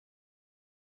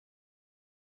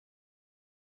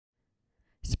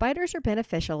Spiders are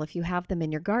beneficial if you have them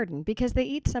in your garden because they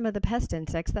eat some of the pest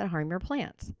insects that harm your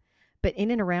plants. But in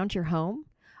and around your home,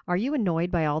 are you annoyed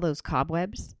by all those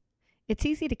cobwebs? It's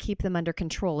easy to keep them under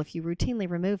control if you routinely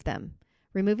remove them.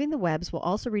 Removing the webs will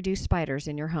also reduce spiders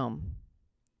in your home.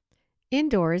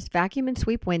 Indoors, vacuum and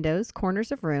sweep windows,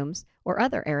 corners of rooms, or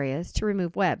other areas to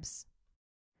remove webs.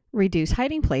 Reduce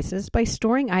hiding places by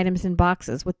storing items in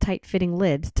boxes with tight-fitting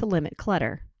lids to limit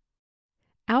clutter.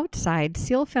 Outside,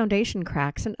 seal foundation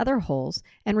cracks and other holes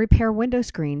and repair window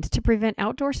screens to prevent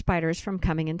outdoor spiders from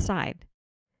coming inside.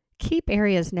 Keep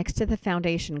areas next to the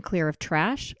foundation clear of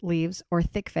trash, leaves, or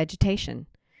thick vegetation.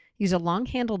 Use a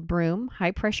long-handled broom,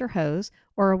 high-pressure hose,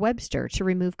 or a Webster to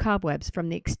remove cobwebs from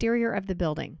the exterior of the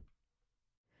building.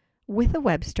 With a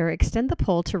Webster, extend the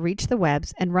pole to reach the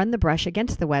webs and run the brush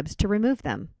against the webs to remove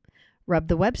them. Rub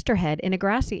the Webster head in a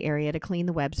grassy area to clean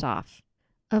the webs off.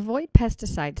 Avoid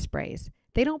pesticide sprays.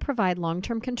 They don't provide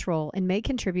long-term control and may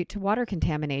contribute to water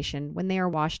contamination when they are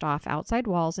washed off outside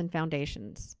walls and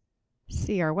foundations.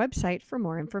 See our website for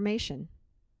more information.